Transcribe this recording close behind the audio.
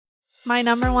My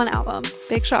number one album.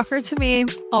 Big shocker to me.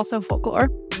 Also folklore.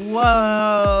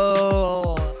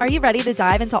 Whoa. Are you ready to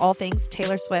dive into all things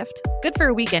Taylor Swift? Good for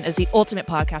a Weekend is the ultimate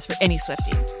podcast for any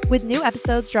Swiftie. With new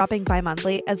episodes dropping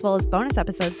bi-monthly, as well as bonus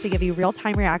episodes to give you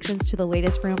real-time reactions to the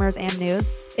latest rumors and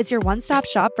news, it's your one-stop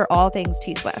shop for all things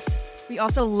T-Swift. We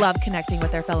also love connecting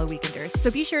with our fellow Weekenders, so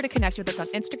be sure to connect with us on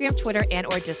Instagram, Twitter, and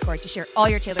or Discord to share all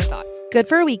your Taylor thoughts. Good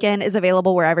for a Weekend is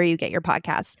available wherever you get your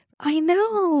podcasts. I know.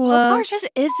 Oh, Marsh just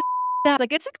is that.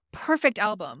 Like, it's a perfect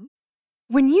album.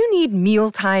 When you need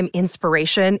mealtime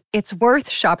inspiration, it's worth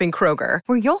shopping Kroger,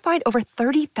 where you'll find over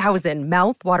 30,000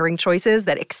 mouth-watering choices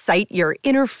that excite your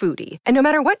inner foodie. And no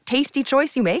matter what tasty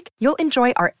choice you make, you'll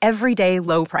enjoy our everyday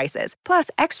low prices, plus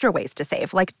extra ways to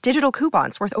save, like digital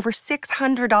coupons worth over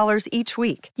 $600 each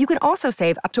week. You can also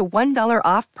save up to $1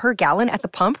 off per gallon at the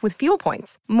pump with fuel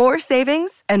points. More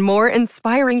savings and more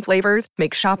inspiring flavors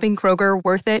make shopping Kroger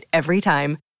worth it every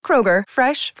time. Kroger,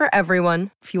 fresh for everyone.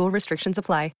 Fuel restrictions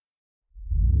apply.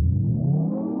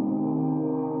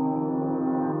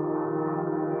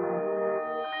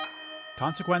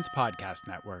 Consequence Podcast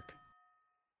Network.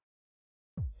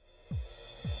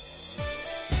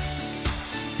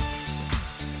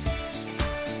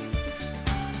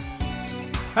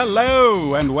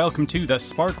 Hello, and welcome to the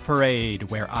Spark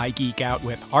Parade, where I geek out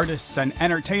with artists and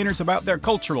entertainers about their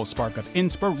cultural spark of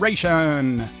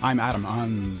inspiration. I'm Adam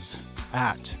Unz,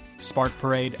 at Spark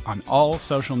Parade on all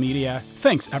social media.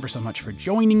 Thanks ever so much for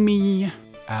joining me.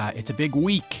 It's a big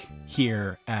week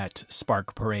here at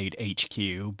Spark Parade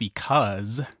HQ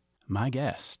because my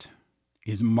guest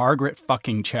is Margaret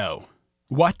fucking Cho.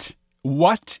 What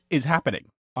is happening?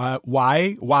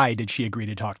 Why did she agree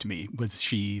to talk to me? Was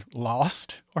she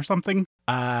lost or something?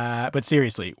 But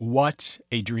seriously, what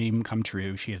a dream come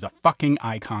true. She is a fucking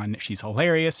icon. She's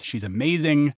hilarious. She's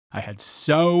amazing. I had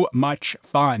so much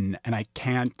fun, and I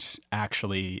can't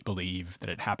actually believe that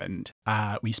it happened.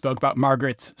 We spoke about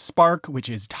Margaret's Spark, which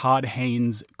is Todd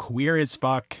Haynes' queer as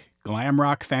fuck glam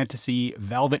rock fantasy,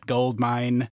 Velvet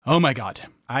Goldmine. Oh my god,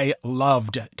 I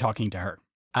loved talking to her.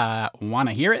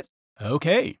 Wanna hear it?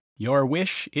 Okay, your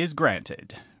wish is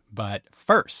granted. But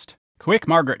first, quick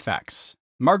Margaret facts.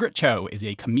 Margaret Cho is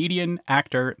a comedian,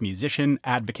 actor, musician,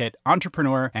 advocate,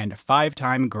 entrepreneur, and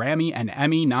 5-time Grammy and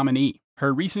Emmy nominee.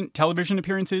 Her recent television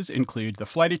appearances include The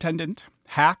Flight Attendant,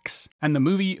 Hacks, and the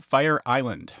movie Fire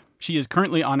Island. She is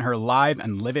currently on her live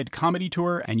and livid comedy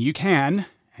tour, and you can,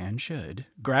 and should,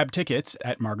 grab tickets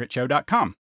at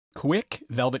margaretcho.com. Quick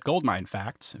Velvet Goldmine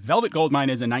facts. Velvet Goldmine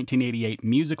is a 1988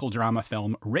 musical drama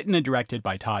film written and directed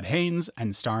by Todd Haynes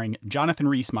and starring Jonathan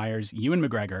Rhys-Meyers, Ewan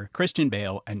McGregor, Christian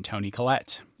Bale, and Toni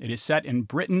Collette. It is set in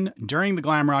Britain during the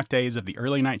glam rock days of the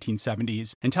early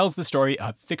 1970s and tells the story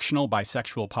of fictional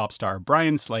bisexual pop star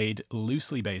Brian Slade,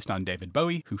 loosely based on David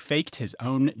Bowie, who faked his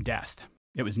own death.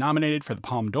 It was nominated for the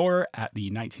Palme d'Or at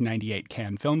the 1998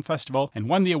 Cannes Film Festival and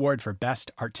won the award for Best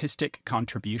Artistic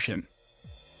Contribution.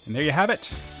 And there you have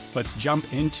it. Let's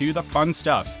jump into the fun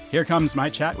stuff. Here comes my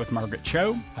chat with Margaret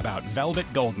Cho about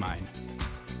Velvet Goldmine.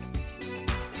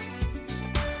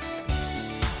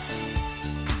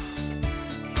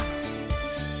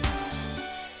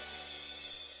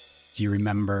 Do you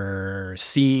remember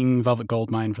seeing Velvet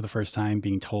Goldmine for the first time,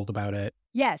 being told about it?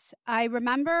 Yes, I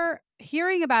remember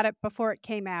hearing about it before it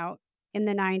came out in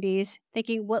the 90s,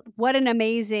 thinking, what an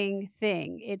amazing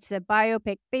thing. It's a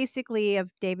biopic basically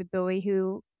of David Bowie,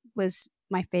 who was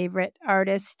my favorite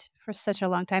artist for such a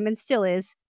long time and still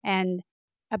is, and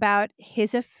about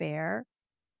his affair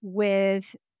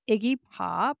with Iggy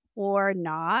Pop or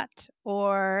not,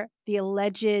 or the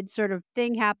alleged sort of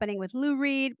thing happening with Lou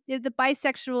Reed, the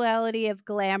bisexuality of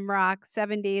glam rock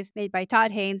 70s made by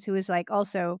Todd Haynes, who is like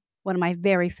also one of my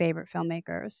very favorite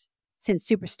filmmakers since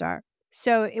Superstar.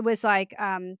 So it was like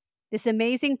this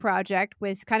amazing project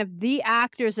with kind of the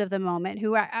actors of the moment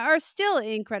who are still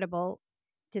incredible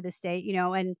to this day, you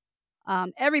know, and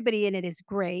everybody in it is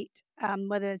great,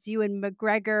 whether it's Ewan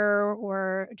McGregor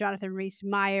or Jonathan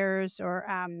Rhys-Meyers or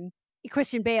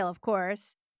Christian Bale, of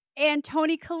course, and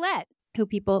Toni Collette, who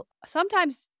people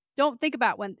sometimes don't think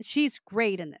about when she's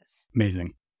great in this.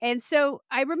 Amazing. And so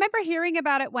I remember hearing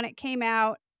about it when it came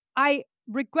out. I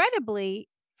regrettably,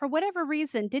 for whatever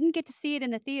reason, didn't get to see it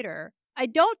in the theater. I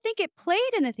don't think it played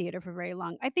in the theater for very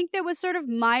long. I think that was sort of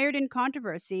mired in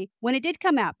controversy when it did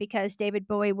come out because David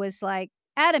Bowie was like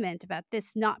adamant about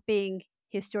this not being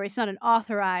his story. It's not an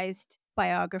authorized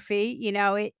biography. You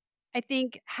know, it, I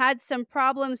think, had some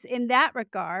problems in that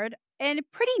regard and a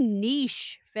pretty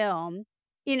niche film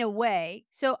in a way.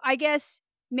 So I guess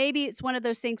maybe it's one of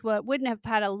those things where it wouldn't have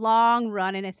had a long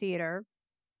run in a theater,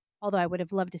 although I would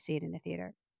have loved to see it in a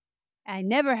theater. I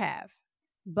never have.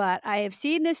 but I have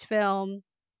seen this film,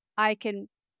 I can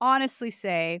honestly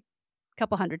say, a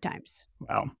couple hundred times.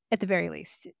 Wow. At the very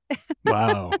least.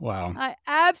 Wow. I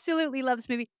absolutely love this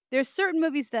movie. There's certain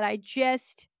movies that I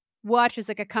just watch as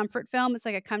like a comfort film. It's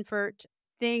like a comfort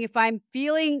thing. If I'm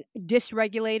feeling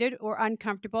dysregulated or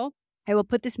uncomfortable, I will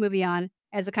put this movie on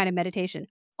as a kind of meditation.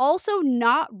 Also,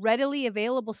 not readily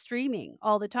available streaming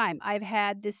all the time. I've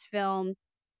had this film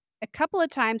a couple of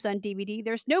times on DVD.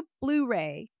 There's no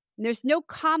Blu-ray. And there's no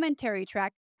commentary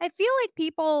track. I feel like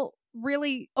people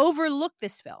really overlook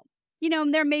this film.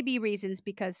 And there may be reasons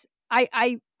because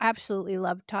I absolutely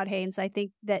love Todd Haynes. I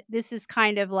think that this is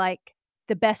kind of like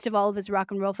the best of all of his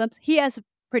rock and roll films. He has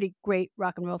pretty great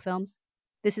rock and roll films.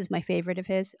 This is my favorite of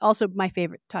his. Also my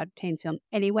favorite Todd Haynes film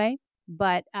anyway.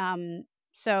 But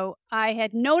so I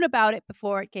had known about it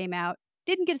before it came out.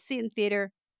 Didn't get to see it in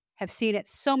theater. Have seen it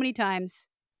so many times.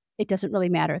 It doesn't really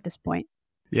matter at this point.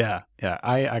 Yeah.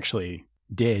 I actually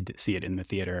did see it in the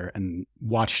theater and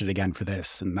watched it again for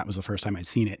this. And that was the first time I'd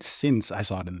seen it since I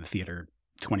saw it in the theater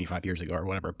 25 years ago or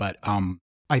whatever. But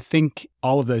I think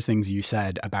all of those things you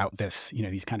said about this,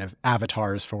 these kind of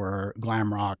avatars for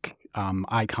glam rock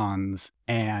icons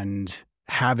and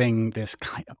having this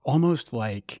kind of almost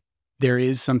like there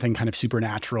is something kind of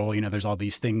supernatural, there's all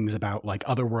these things about like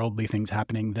otherworldly things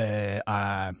happening.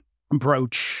 The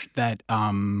brooch that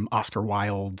Oscar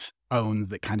Wilde owns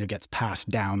that kind of gets passed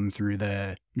down through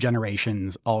the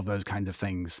generations, all of those kinds of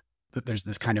things. That there's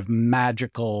this kind of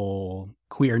magical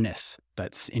queerness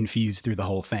that's infused through the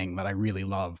whole thing that I really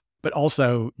love. But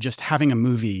also just having a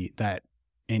movie that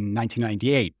in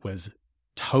 1998 was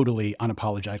totally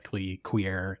unapologetically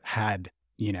queer, had,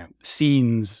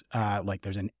 scenes like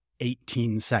there's an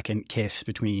 18-second kiss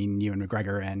between Ewan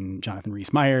McGregor and Jonathan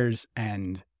Rhys-Meyers,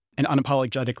 and an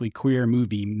unapologetically queer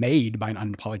movie made by an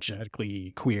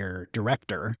unapologetically queer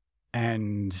director,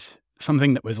 and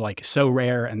something that was like so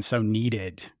rare and so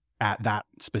needed at that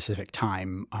specific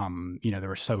time. There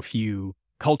were so few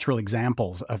cultural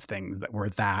examples of things that were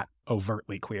that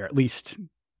overtly queer, at least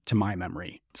to my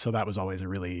memory. So that was always a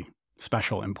really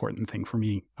special, important thing for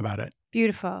me about it.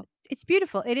 Beautiful. It's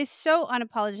beautiful. It is so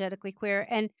unapologetically queer,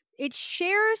 and it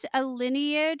shares a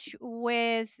lineage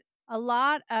with a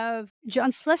lot of John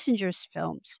Schlesinger's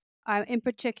films, in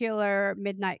particular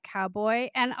Midnight Cowboy,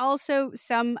 and also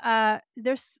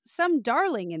there's some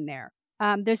Darling in there.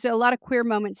 There's a lot of queer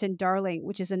moments in Darling,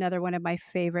 which is another one of my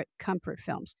favorite comfort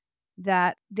films,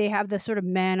 that they have the sort of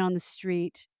man on the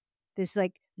street, this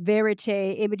like verite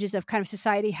images of kind of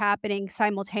society happening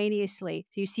simultaneously.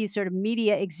 So you see sort of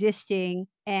media existing,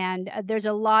 and there's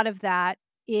a lot of that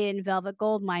in Velvet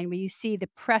Goldmine, where you see the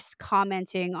press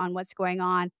commenting on what's going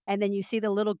on, and then you see the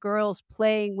little girls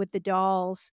playing with the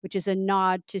dolls, which is a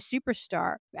nod to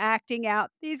Superstar, acting out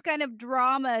these kind of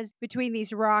dramas between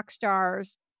these rock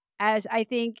stars, as I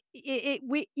think it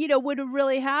would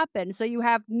really happen. So you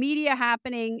have media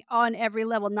happening on every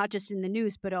level, not just in the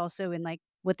news, but also in like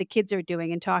what the kids are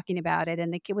doing and talking about it,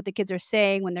 and what the kids are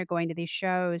saying when they're going to these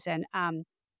shows, and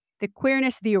the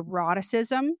queerness, the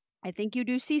eroticism. I think you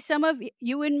do see some of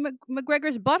Ewan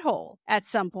McGregor's butthole at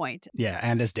some point. Yeah,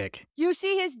 and his dick. You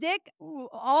see his dick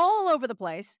all over the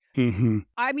place. Mm-hmm.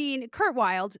 I mean, Kurt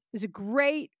Wilde is a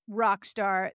great rock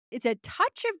star. It's a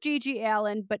touch of Gigi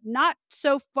Allen, but not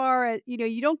so far as,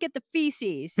 you don't get the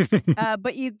feces,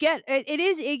 but you get, it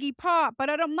is Iggy Pop,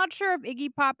 but I'm not sure if Iggy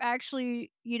Pop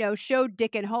actually, showed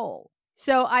dick and hole.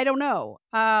 So I don't know.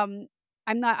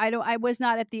 I was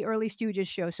not at the early Stooges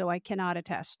show, so I cannot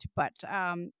attest, but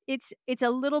it's a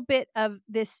little bit of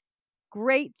this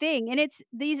great thing. And it's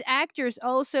these actors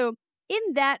also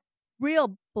in that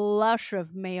real blush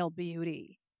of male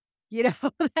beauty,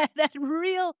 that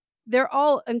real, they're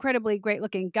all incredibly great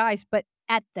looking guys, but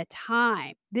at the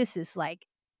time, this is like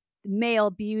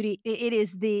male beauty. It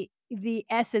is the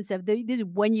essence of this is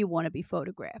when you want to be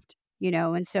photographed.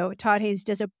 And so Todd Haynes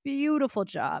does a beautiful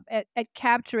job at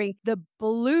capturing the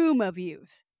bloom of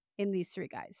youth in these three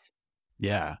guys.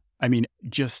 Yeah. I mean,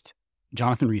 just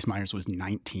Jonathan Rhys-Meyers was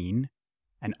 19,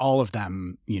 and all of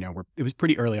them, it was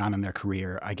pretty early on in their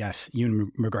career. I guess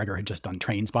Ewan McGregor had just done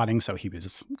Trainspotting, so he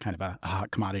was kind of a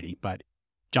hot commodity. But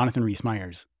Jonathan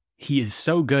Rhys-Meyers, he is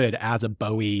so good as a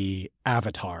Bowie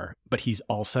avatar, but he's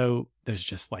also, there's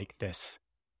just like this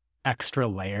extra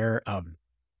layer of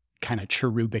kind of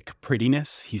cherubic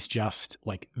prettiness. He's just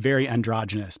like very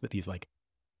androgynous, but these like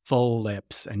full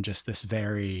lips and just this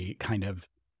very kind of,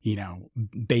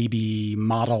 baby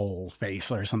model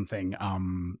face or something.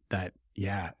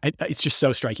 It's just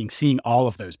so striking seeing all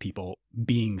of those people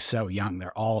being so young.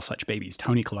 They're all such babies.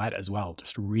 Toni Collette as well,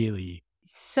 just really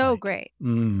so great.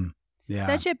 Yeah.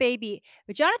 Such a baby.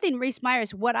 But Jonathan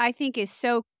Rhys-Meyers, what I think is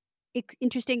so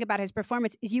interesting about his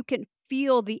performance is you can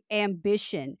feel the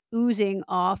ambition oozing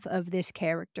off of this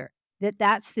character.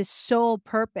 That's the sole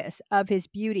purpose of his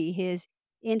beauty, his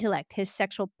intellect, his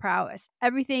sexual prowess.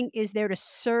 Everything is there to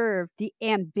serve the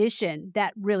ambition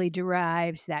that really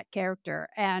derives that character.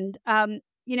 And,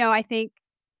 I think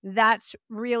that's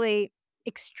really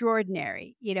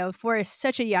extraordinary, for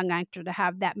such a young actor to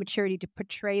have that maturity to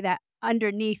portray that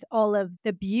underneath all of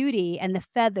the beauty and the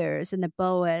feathers and the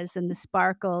boas and the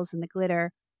sparkles and the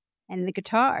glitter and the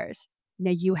guitars.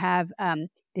 You have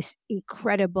this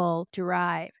incredible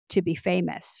drive to be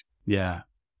famous. Yeah.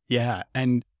 Yeah.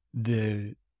 And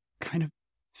the kind of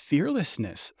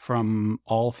fearlessness from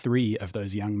all three of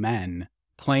those young men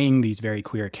playing these very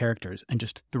queer characters and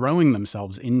just throwing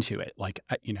themselves into it. Like,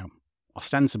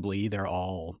 ostensibly they're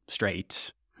all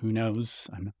straight. Who knows?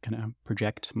 I'm not going to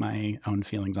project my own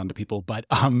feelings onto people, but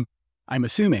I'm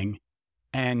assuming.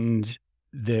 And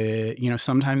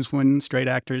sometimes when straight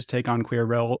actors take on queer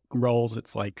roles,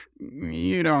 it's like,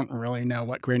 you don't really know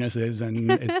what queerness is and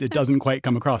it doesn't quite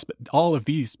come across. But all of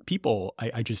these people,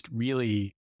 I just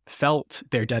really felt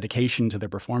their dedication to their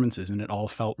performances, and it all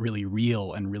felt really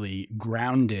real and really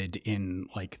grounded in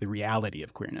like the reality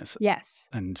of queerness. Yes.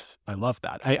 And I love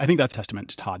that. I think that's testament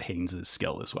to Todd Haynes'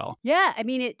 skill as well. Yeah. I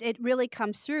mean, it really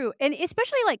comes through. And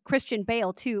especially like Christian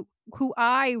Bale too, who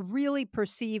I really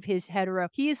perceive his hetero.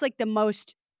 He's like the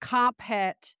most comp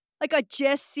het. Like I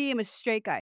just see him as a straight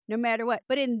guy, no matter what.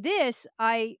 But in this,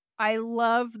 I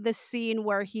love the scene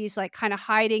where he's like kind of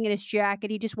hiding in his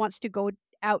jacket. He just wants to go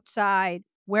outside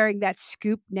wearing that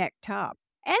scoop neck top.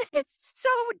 And it's so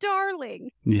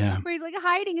darling. Yeah. Where he's like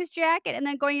hiding his jacket and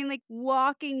then going and like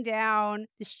walking down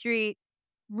the street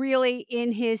really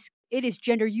it is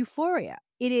gender euphoria.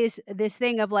 It is this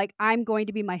thing of like, I'm going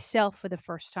to be myself for the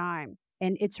first time.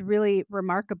 And it's really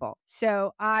remarkable.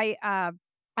 So I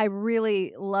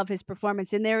really love his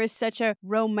performance. And there is such a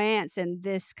romance in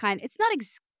this it's not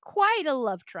quite a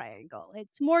love triangle.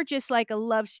 It's more just like a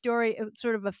love story,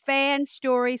 sort of a fan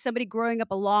story, somebody growing up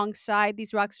alongside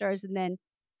these rock stars and then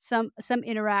some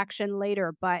interaction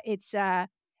later. But it's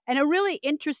and a really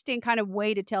interesting kind of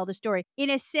way to tell the story. In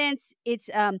a sense,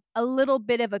 it's a little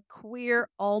bit of a queer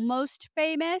almost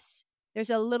famous.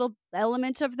 There's a little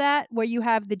element of that where you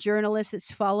have the journalist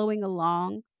that's following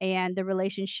along and the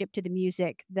relationship to the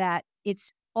music, that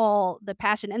it's all the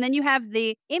passion. And then you have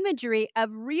the imagery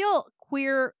of real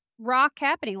queer rock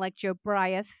happening, like Joe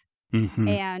Bryant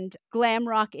and glam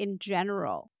rock in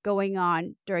general going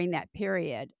on during that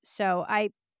period. So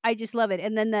I just love it.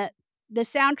 And then the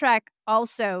soundtrack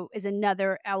also is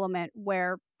another element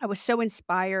where I was so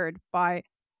inspired by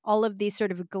all of these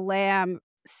sort of glam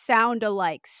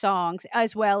sound-alike songs,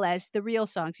 as well as the real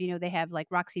songs. They have like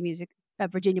Roxy Music,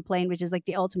 Virginia Plain, which is like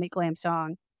the ultimate glam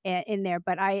song in there.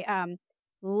 But I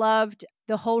loved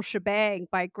the whole shebang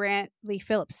by Grant Lee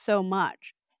Phillips so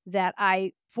much that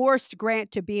I forced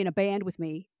Grant to be in a band with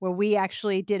me, where we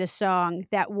actually did a song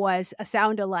that was a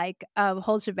sound-alike of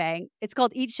whole shebang. It's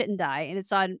called Eat Shit and Die, and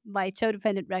it's on my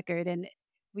Codependent record, and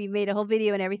we made a whole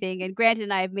video and everything. And Grant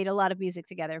and I have made a lot of music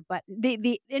together, but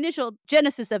the initial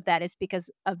genesis of that is because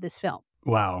of this film.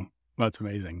 Wow, that's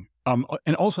amazing.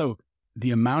 And also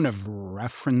the amount of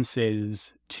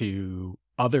references to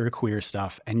other queer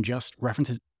stuff and just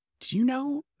references. Did you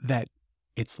know that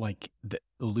it's like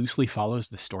loosely follows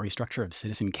the story structure of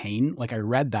Citizen Kane? Like I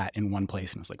read that in one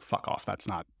place and I was like, fuck off, that's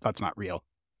not real.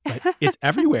 But it's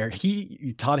everywhere.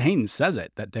 Todd Haynes says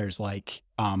it, that there's like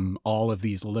all of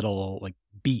these little like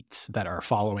beats that are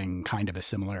following kind of a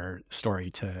similar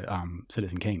story to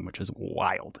Citizen Kane, which is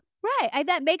wild. Right.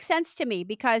 That makes sense to me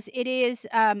because it is,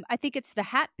 I think it's the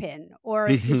hat pin or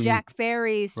the Jack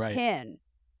Ferry's pin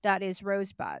that is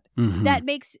Rosebud. That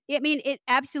makes, it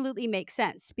absolutely makes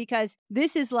sense because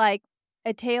this is like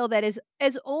a tale that is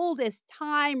as old as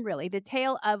time, really. The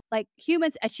tale of like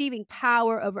humans achieving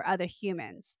power over other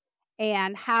humans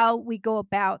and how we go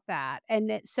about that.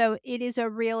 And so it is a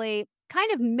really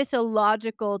kind of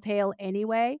mythological tale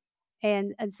anyway.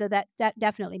 And so that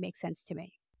definitely makes sense to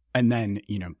me. And then,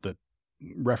 the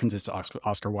references to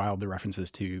Oscar Wilde, the references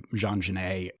to Jean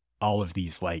Genet, all of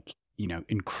these like,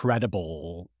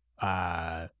 incredible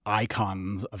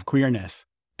icons of queerness.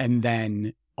 And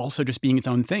then also just being its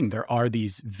own thing. There are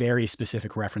these very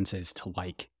specific references to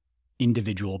like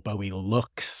individual Bowie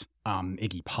looks,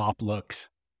 Iggy Pop looks,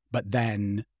 but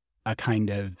then a kind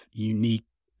of unique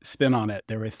spin on it.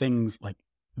 There were things like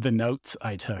the notes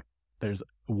I took. There's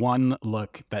one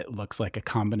look that looks like a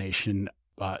combination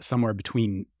somewhere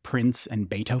between Prince and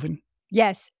Beethoven.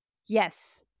 Yes.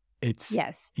 It's,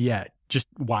 yeah, just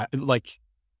why, like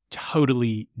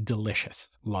totally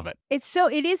delicious. Love it.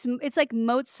 It's like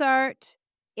Mozart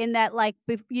in that, like,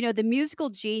 the musical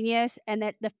genius and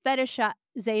that the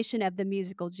fetishization of the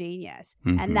musical genius.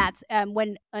 And that's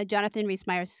when Jonathan Rhys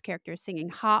Meyers' character is singing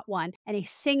Hot One, and he's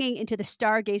singing into the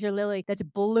stargazer lily that's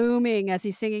blooming as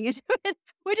he's singing into it,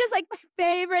 which is like my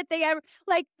favorite thing ever.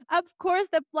 Like, of course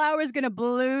the flower is going to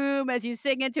bloom as you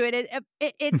sing into it.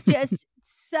 It's just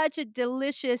such a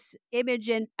delicious image,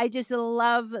 and I just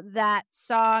love that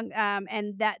song,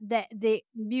 and that the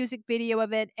music video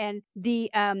of it, and the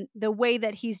way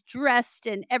that he's dressed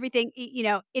and everything.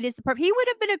 It is the perfect. He would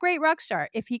have been a great rock star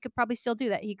if he could probably still do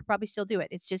that. He could probably still do it.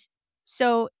 It's just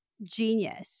so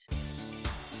genius.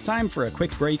 Time for a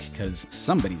quick break because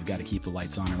somebody's got to keep the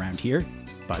lights on around here,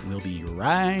 but we'll be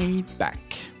right back.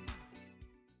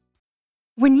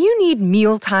 When you need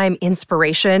mealtime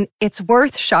inspiration, it's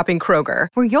worth shopping Kroger,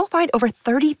 where you'll find over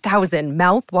 30,000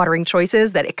 mouth-watering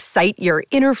choices that excite your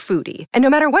inner foodie. And no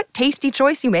matter what tasty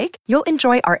choice you make, you'll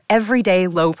enjoy our everyday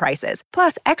low prices,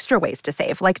 plus extra ways to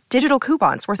save, like digital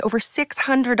coupons worth over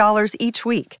 $600 each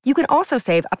week. You can also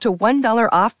save up to $1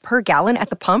 off per gallon at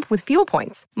the pump with fuel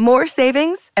points. More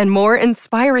savings and more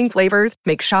inspiring flavors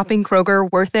make shopping Kroger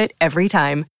worth it every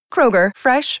time. Kroger,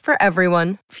 fresh for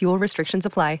everyone. Fuel restrictions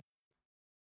apply.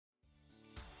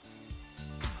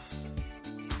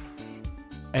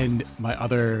 And my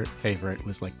other favorite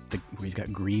was like where he's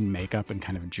got green makeup and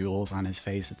kind of jewels on his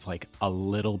face. It's like a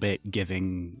little bit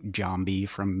giving Jambi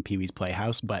from Pee-wee's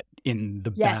Playhouse, but in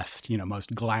the best,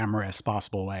 most glamorous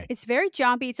possible way. It's very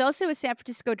Jambi. It's also a San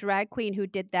Francisco drag queen who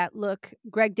did that look,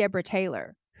 Greg Deborah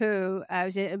Taylor, who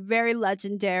was a very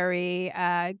legendary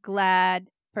GLAAD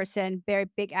person, very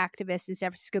big activist in San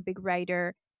Francisco, big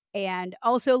writer. And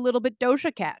also a little bit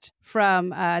Doja Cat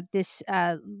from this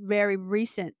very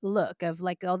recent look of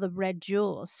like all the red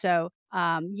jewels. So,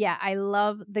 I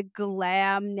love the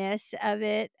glamness of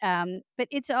it. But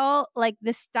it's all like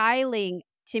the styling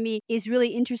to me is really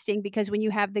interesting because when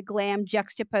you have the glam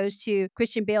juxtaposed to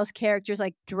Christian Bale's characters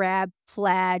like drab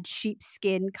plaid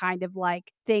sheepskin kind of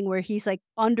like thing where he's like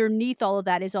underneath all of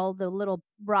that is all the little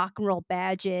rock and roll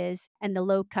badges and the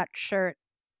low cut shirt.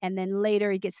 And then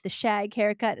later he gets the shag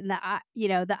haircut and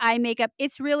the eye makeup.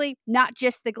 It's really not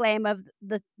just the glam of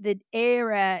the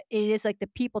era. It is like the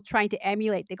people trying to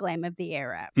emulate the glam of the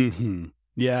era. Mm-hmm.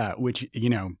 Yeah, which,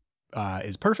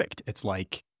 is perfect. It's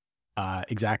like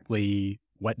exactly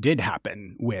what did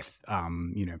happen with,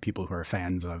 people who are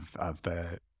fans of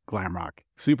the glam rock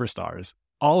superstars.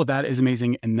 All of that is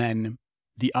amazing. And then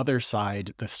the other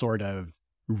side, the sort of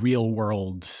real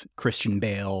world Christian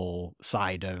Bale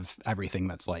side of everything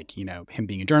that's like, him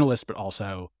being a journalist, but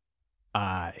also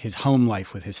his home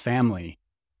life with his family,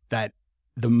 that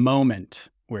the moment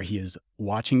where he is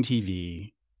watching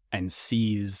TV and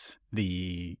sees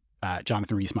the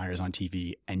Jonathan Rhys Meyers on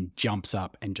TV and jumps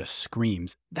up and just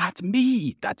screams, "That's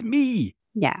me! That's me!"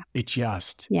 Yeah. It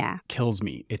just kills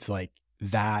me. It's like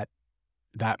that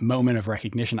moment of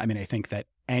recognition. I mean, I think that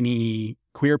any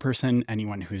queer person,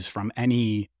 anyone who's from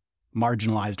any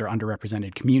marginalized or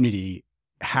underrepresented community,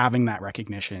 having that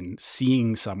recognition,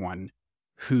 seeing someone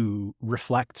who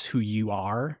reflects who you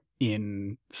are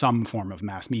in some form of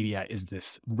mass media is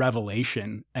this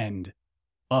revelation. And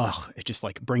it just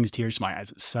like brings tears to my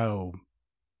eyes. It's so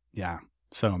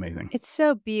amazing. It's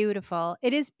so beautiful.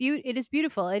 It is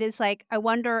beautiful. It is like, I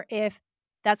wonder if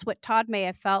that's what Todd may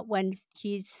have felt when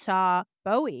he saw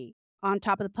Bowie on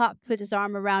top of the pop, put his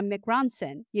arm around Mick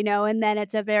Ronson, and then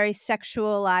it's a very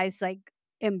sexualized like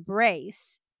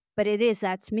embrace. But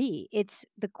that's me. It's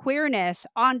the queerness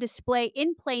on display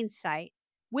in plain sight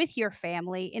with your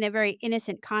family in a very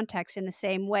innocent context in the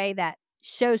same way that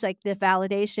shows like the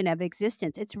validation of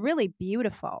existence. It's really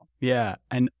beautiful. Yeah.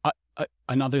 And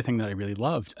another thing that I really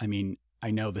loved, I mean,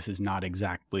 I know this is not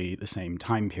exactly the same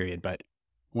time period, but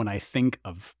when I think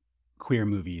of queer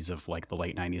movies of like the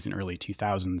late 90s and early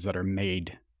 2000s that are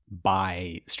made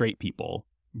by straight people,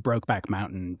 Brokeback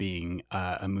Mountain being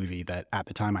a movie that at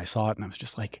the time I saw it and I was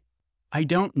just like, I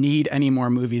don't need any more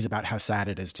movies about how sad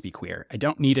it is to be queer. I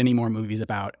don't need any more movies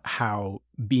about how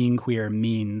being queer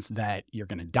means that you're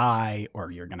going to die or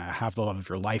you're going to have the love of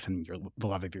your life and the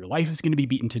love of your life is going to be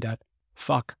beaten to death.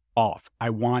 Fuck off. I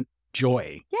want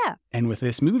joy. Yeah. And with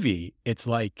this movie, it's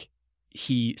like,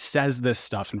 he says this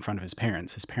stuff in front of his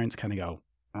parents. His parents kind of go,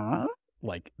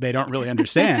 like they don't really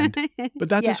understand, but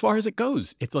that's as far as it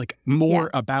goes. It's like more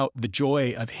about the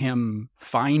joy of him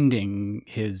finding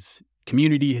his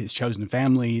community, his chosen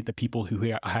family, the people who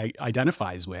he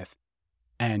identifies with,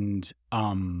 and,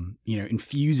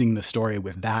 infusing the story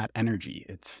with that energy.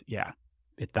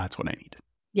 That's what I need.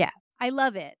 Yeah. I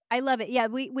love it. Yeah.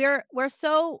 We're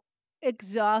so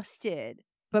exhausted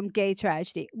from gay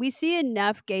tragedy. We see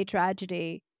enough gay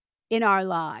tragedy in our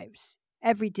lives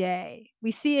every day.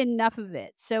 We see enough of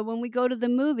it. So when we go to the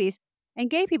movies, and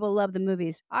gay people love the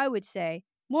movies, I would say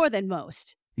more than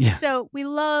most. Yeah. So we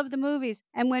love the movies.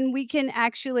 And when we can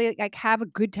actually like have a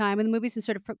good time in the movies and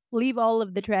sort of leave all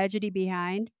of the tragedy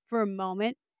behind for a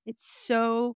moment, it's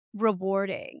so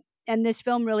rewarding. And this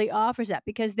film really offers that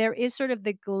because there is sort of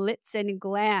the glitz and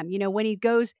glam, when he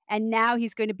goes and now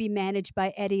he's going to be managed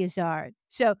by Eddie Izzard.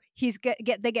 So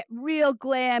they get real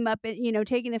glam up at,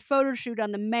 taking the photo shoot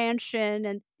on the mansion,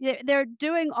 and they're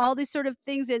doing all these sort of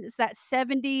things. It's that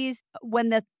 70s, when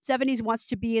the 70s wants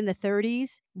to be in the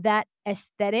 30s, that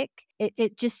aesthetic,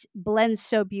 it just blends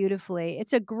so beautifully.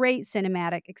 It's a great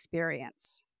cinematic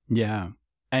experience. Yeah.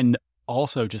 And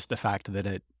also just the fact that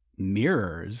it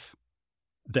mirrors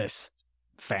this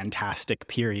fantastic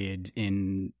period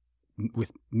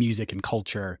with music and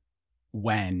culture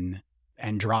when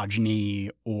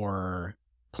androgyny or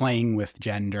playing with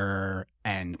gender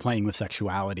and playing with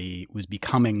sexuality was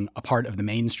becoming a part of the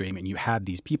mainstream. And you had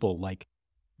these people like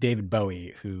David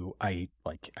Bowie, who I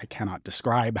cannot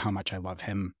describe how much I love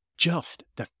him. Just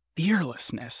the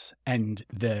fearlessness and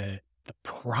the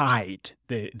pride,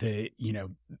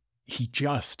 he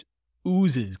just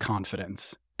oozes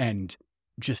confidence and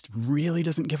just really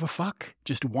doesn't give a fuck.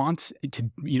 Just wants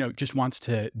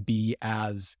to be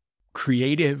as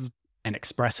creative and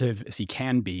expressive as he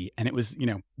can be. And it was,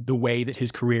 the way that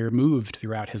his career moved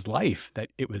throughout his life, that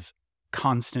it was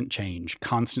constant change,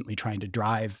 constantly trying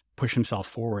to push himself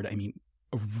forward. I mean,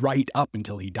 right up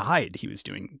until he died, he was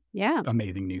doing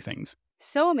amazing new things.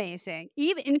 So amazing,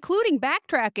 even including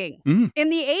backtracking in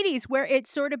the 80s, where it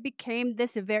sort of became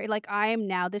this very, like, I am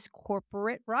now this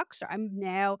corporate rock star. I'm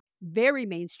now very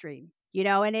mainstream,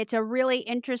 and it's a really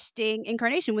interesting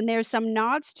incarnation when there's some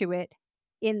nods to it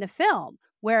in the film,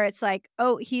 where it's like,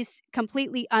 oh, he's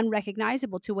completely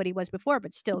unrecognizable to what he was before,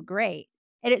 but still great.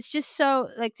 And it's just so,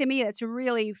 like, to me, that's a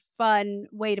really fun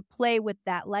way to play with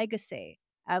that legacy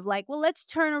of like, well, let's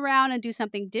turn around and do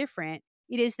something different.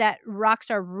 It is that rock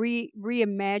star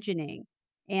reimagining.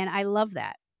 And I love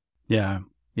that. Yeah.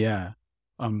 Yeah.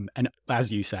 And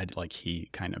as you said, like, he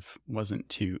kind of wasn't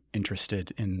too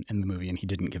interested in the movie, and he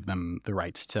didn't give them the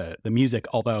rights to the music.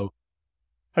 Although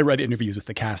I read interviews with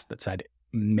the cast that said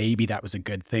maybe that was a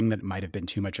good thing, that it might have been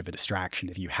too much of a distraction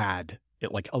if you had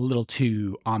it like a little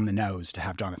too on the nose to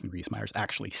have Jonathan Rhys-Meyers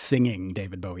actually singing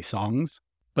David Bowie songs.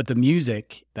 But the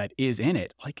music that is in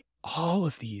it, like all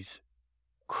of these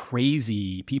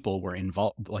crazy people were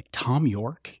involved, like Tom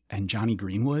York and Johnny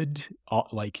Greenwood, all,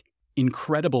 like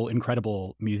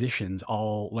incredible musicians,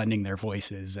 all lending their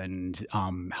voices and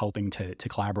helping to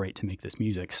collaborate to make this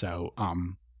music. So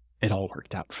it all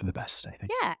worked out for the best, I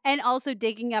think. Yeah, and also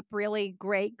digging up really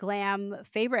great glam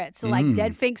favorites like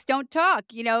Dead Finks Don't Talk.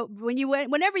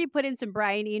 Whenever you put in some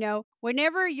Brian Eno,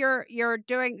 whenever you're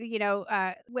doing,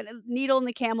 Needle in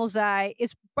the Camel's Eye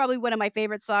is probably one of my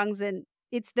favorite songs, and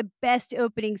it's the best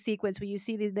opening sequence where you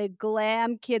see the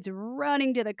glam kids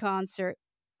running to the concert.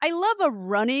 I love a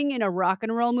running in a rock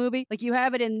and roll movie. Like, you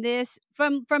have it in this,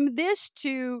 from this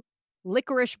to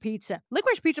Licorice Pizza.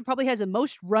 Licorice Pizza probably has the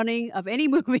most running of any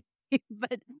movie,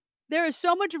 but there is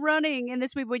so much running in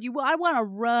this movie. I want to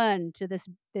run to this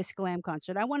glam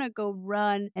concert. I want to go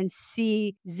run and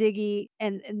see Ziggy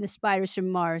and the Spiders from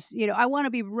Mars. I want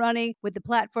to be running with the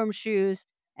platform shoes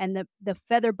and the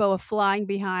feather boa flying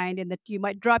behind, and that you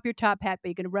might drop your top hat, but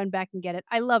you're going to run back and get it.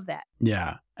 I love that.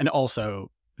 Yeah. And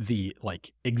also the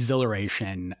like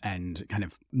exhilaration and kind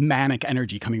of manic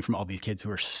energy coming from all these kids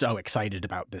who are so excited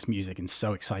about this music and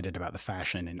so excited about the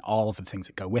fashion and all of the things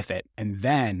that go with it. And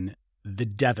then the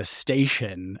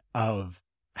devastation of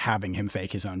having him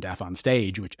fake his own death on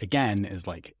stage, which again is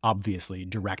like obviously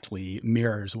directly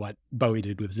mirrors what Bowie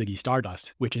did with Ziggy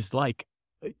Stardust, which is like,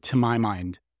 to my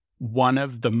mind, one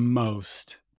of the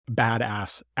most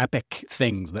badass epic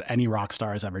things that any rock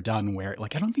star has ever done, where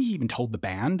like I don't think he even told the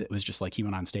band. It was just like he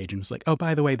went on stage and was like, oh,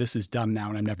 by the way, this is done now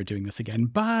and I'm never doing this again,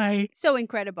 bye. So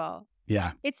incredible.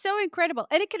 Yeah, it's so incredible,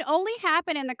 and it can only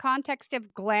happen in the context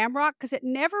of glam rock, because it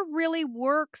never really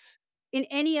works in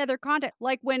any other context.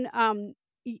 Like when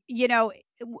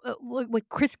with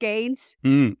Chris Gaines.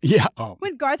 When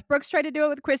Garth Brooks tried to do it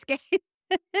with Chris Gaines.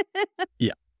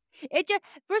 Yeah, it just,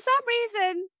 for some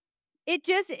reason, it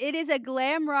is a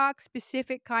glam rock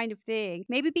specific kind of thing.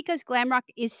 Maybe because glam rock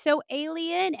is so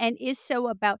alien and is so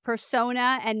about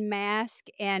persona and mask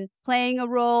and playing a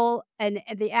role and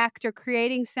the actor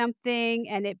creating something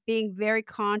and it being very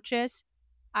conscious.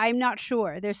 I'm not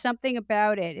sure. There's something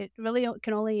about it. It really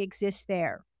can only exist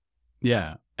there.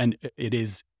 Yeah. And it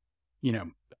is,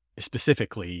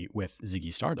 specifically with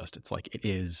Ziggy Stardust, it's like it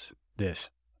is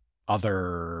this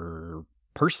other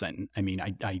person. I mean,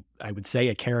 I would say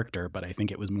a character, but I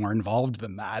think it was more involved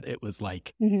than that. It was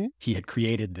like he had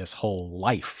created this whole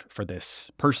life for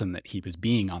this person that he was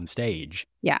being on stage.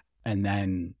 Yeah. And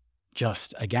then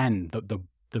just, again,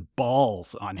 the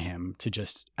balls on him to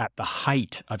just, at the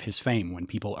height of his fame, when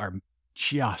people are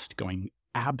just going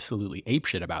absolutely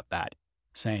apeshit about that,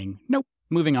 saying, nope,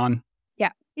 moving on.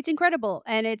 Yeah, it's incredible.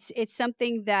 And it's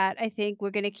something that I think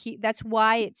we're going to keep. That's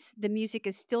why the music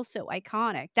is still so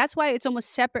iconic. That's why it's almost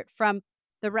separate from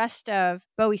the rest of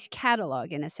Bowie's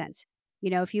catalog, in a sense. You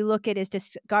know, if you look at his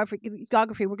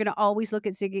discography, we're going to always look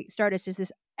at Ziggy Stardust as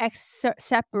this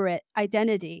separate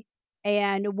identity,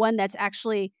 and one that's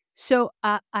actually so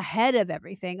ahead of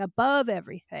everything, above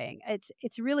everything.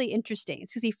 It's really interesting.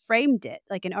 It's because he framed it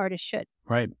like an artist should.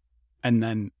 Right. And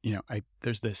then, you know,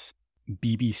 there's this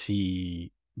BBC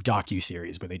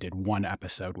docuseries where they did one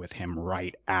episode with him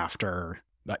right after,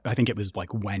 I think it was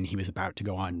like when he was about to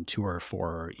go on tour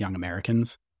for Young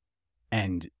Americans,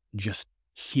 and just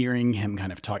hearing him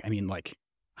kind of talk, I mean, like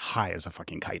high as a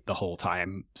fucking kite the whole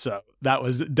time. So that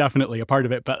was definitely a part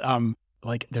of it. But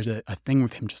like there's a thing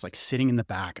with him just like sitting in the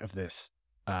back of this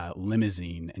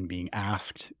limousine and being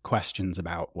asked questions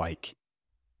about like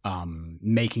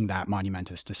making that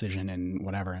monumentous decision and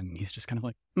whatever. And he's just kind of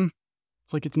like,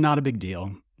 it's like, it's not a big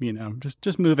deal, you know,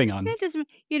 just moving on. Just,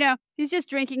 you know, he's just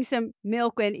drinking some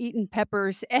milk and eating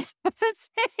peppers and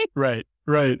saying, Right.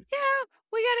 yeah,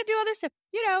 we got to do other stuff,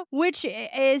 you know, which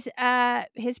is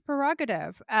his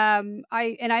prerogative.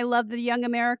 I love the Young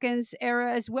Americans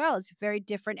era as well. It's very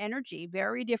different energy,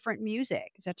 very different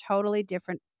music. It's a totally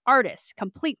different artist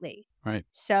completely. Right.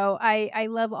 So I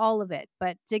love all of it,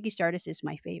 but Ziggy Stardust is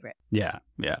my favorite. Yeah.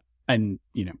 And,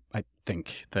 you know, I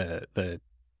think the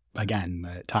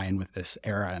tie-in with this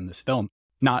era and this film,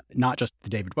 not just the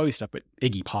David Bowie stuff, but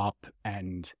Iggy Pop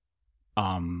and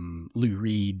Lou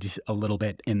Reed a little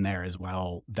bit in there as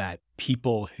well, that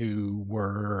people who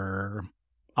were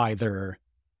either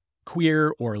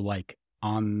queer or like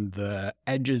on the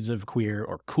edges of queer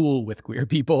or cool with queer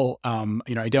people,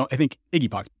 you know, I think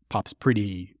Iggy Pop's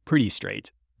pretty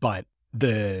straight, but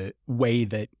the way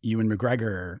that Ewan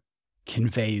McGregor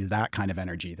convey that kind of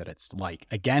energy, that it's like,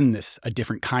 again, a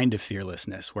different kind of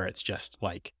fearlessness where it's just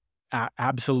like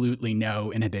absolutely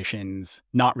no inhibitions,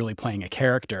 not really playing a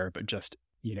character, but just,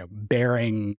 you know,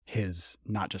 bearing his,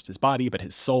 not just his body, but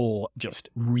his soul, just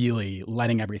really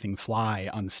letting everything fly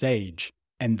on stage.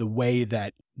 And the way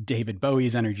that David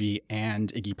Bowie's energy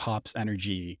and Iggy Pop's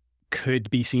energy could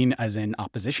be seen as in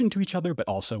opposition to each other, but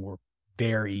also were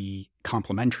very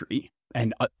complementary.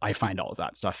 And I find all of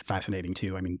that stuff fascinating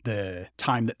too. I mean, the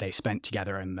time that they spent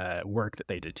together and the work that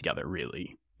they did together,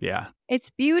 really. Yeah. It's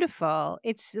beautiful.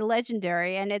 It's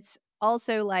legendary. And it's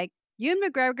also like Ewan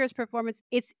McGregor's performance.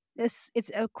 It's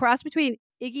a cross between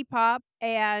Iggy Pop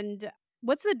and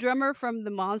what's the drummer from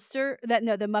the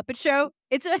Muppet Show?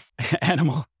 It's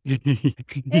Animal.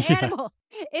 Animal.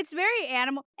 It's very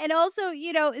Animal. And also,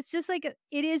 you know, it's just like,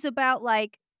 it is about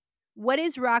like, what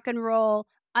is rock and roll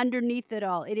underneath it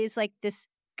all? It is like this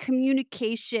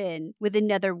communication with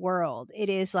another world. It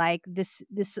is like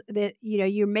you know,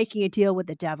 you're making a deal with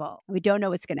the devil. We don't know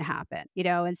what's going to happen, you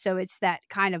know? And so it's that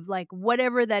kind of like,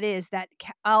 whatever that is, that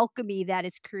alchemy that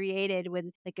is created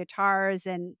when like guitars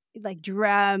and like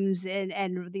drums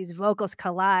and these vocals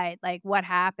collide, like what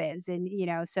happens? And, you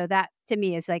know, so that to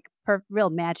me is like real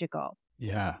magical.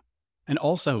 Yeah. And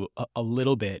also a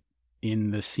little bit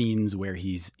in the scenes where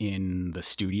he's in the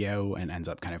studio and ends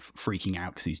up kind of freaking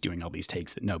out because he's doing all these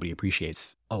takes that nobody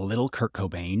appreciates. A little Kurt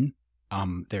Cobain.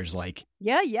 There's like...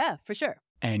 Yeah, for sure.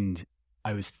 And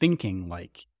I was thinking,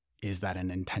 like, is that an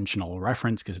intentional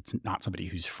reference? Because it's not somebody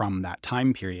who's from that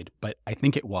time period. But I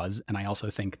think it was. And I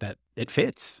also think that it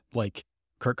fits. Like,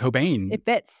 Kurt Cobain. It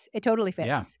fits. It totally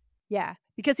fits. Yeah.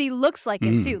 Because he looks like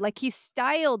him, too. Like, he's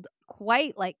styled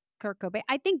quite like Kurt Cobain.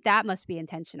 I think that must be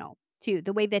intentional, too,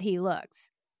 the way that he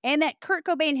looks. And that Kurt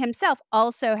Cobain himself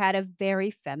also had a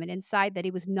very feminine side that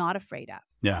he was not afraid of.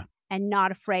 Yeah. And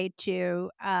not afraid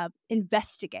to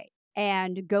investigate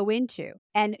and go into.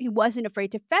 And he wasn't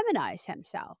afraid to feminize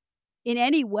himself in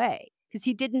any way, because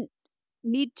he didn't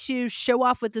need to show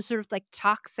off with the sort of like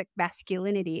toxic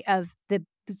masculinity of the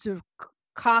sort of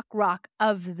cock rock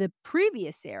of the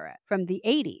previous era from the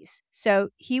 80s. So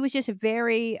he was just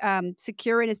very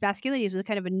secure in his masculinity. It was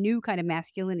kind of a new kind of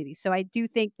masculinity. So I do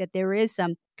think that there is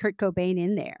some Kurt Cobain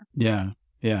in there. Yeah.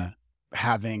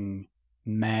 Having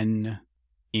men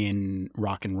in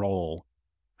rock and roll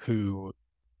who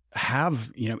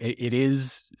have, you know, it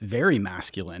is very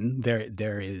masculine.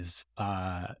 There is,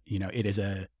 you know, it is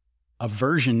a a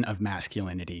version of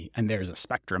masculinity, and there's a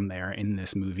spectrum there in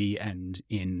this movie and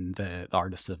in the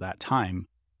artists of that time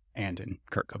and in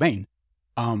Kurt Cobain.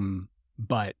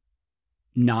 But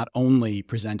not only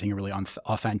presenting a really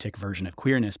authentic version of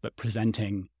queerness, but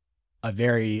presenting a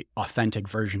very authentic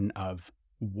version of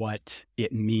what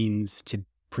it means to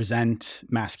present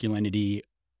masculinity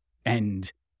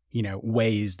and,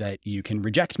 ways that you can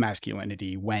reject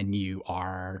masculinity when you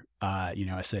are,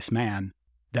 a cis man.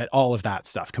 That all of that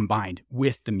stuff combined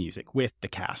with the music, with the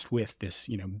cast, with this,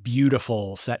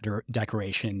 beautiful set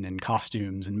decoration and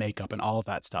costumes and makeup and all of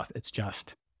that stuff. It's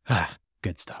just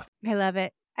good stuff. I love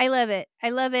it. I love it.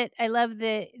 I love it. I love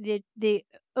the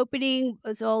opening.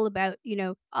 It's all about,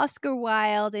 Oscar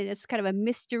Wilde, and it's kind of a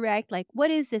misdirect, like,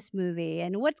 what is this movie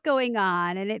and what's going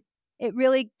on? And it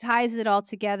really ties it all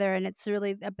together. And it's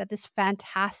really about this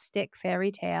fantastic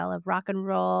fairy tale of rock and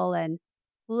roll and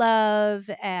love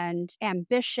and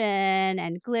ambition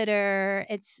and glitter.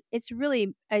 It's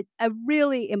really a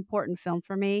really important film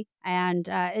for me. And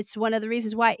it's one of the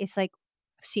reasons why it's like,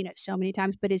 I've seen it so many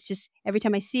times, but it's just every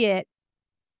time I see it,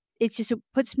 it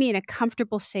puts me in a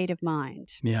comfortable state of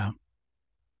mind. Yeah.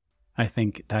 I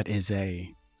think that is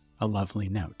a lovely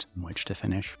note on which to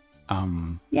finish.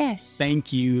 Yes.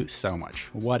 Thank you so much.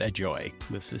 What a joy.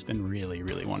 This has been really,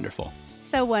 really wonderful.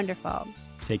 So wonderful.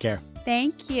 Take care.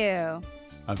 Thank you.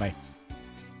 Bye-bye.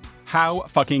 How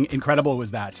fucking incredible was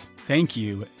that? Thank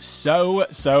you so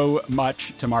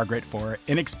much to Margaret for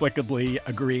inexplicably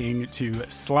agreeing to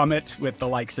slum it with the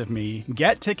likes of me.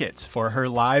 Get tickets for her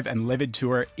live and livid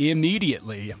tour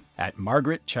immediately at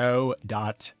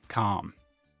margaretcho.com.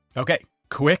 Okay,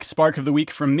 quick spark of the week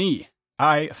from me.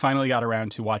 I finally got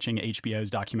around to watching HBO's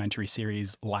documentary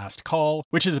series Last Call,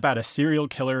 which is about a serial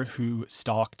killer who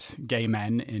stalked gay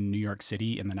men in New York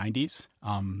City in the 90s.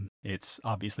 It's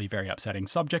obviously very upsetting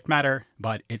subject matter,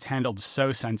 but it's handled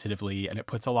so sensitively, and it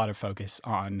puts a lot of focus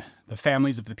on the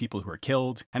families of the people who were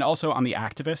killed, and also on the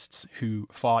activists who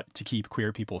fought to keep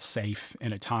queer people safe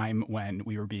in a time when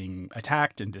we were being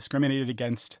attacked and discriminated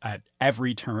against at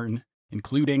every turn,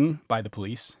 including by the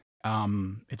police.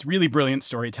 It's really brilliant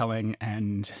storytelling,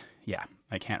 and yeah,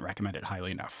 I can't recommend it highly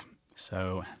enough.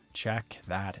 So check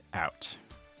that out.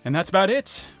 And that's about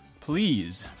it.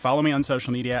 Please follow me on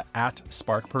social media at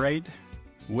Spark Parade.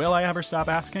 Will I ever stop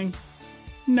asking?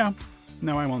 No,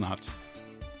 I will not.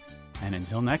 And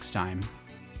until next time,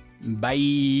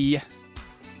 bye.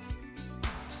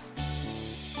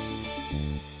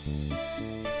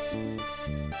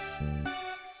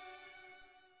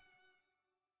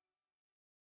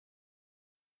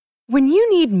 When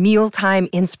you need mealtime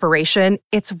inspiration,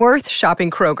 it's worth shopping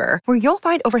Kroger, where you'll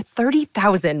find over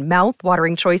 30,000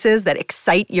 mouth-watering choices that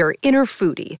excite your inner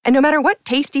foodie. And no matter what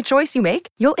tasty choice you make,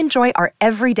 you'll enjoy our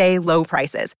everyday low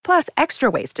prices, plus extra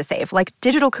ways to save, like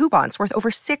digital coupons worth over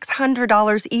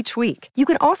 $600 each week. You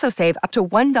can also save up to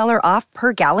 $1 off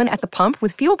per gallon at the pump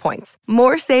with fuel points.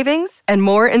 More savings and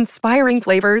more inspiring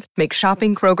flavors make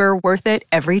shopping Kroger worth it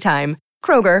every time.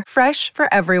 Kroger, fresh for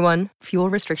everyone. Fuel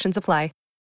restrictions apply.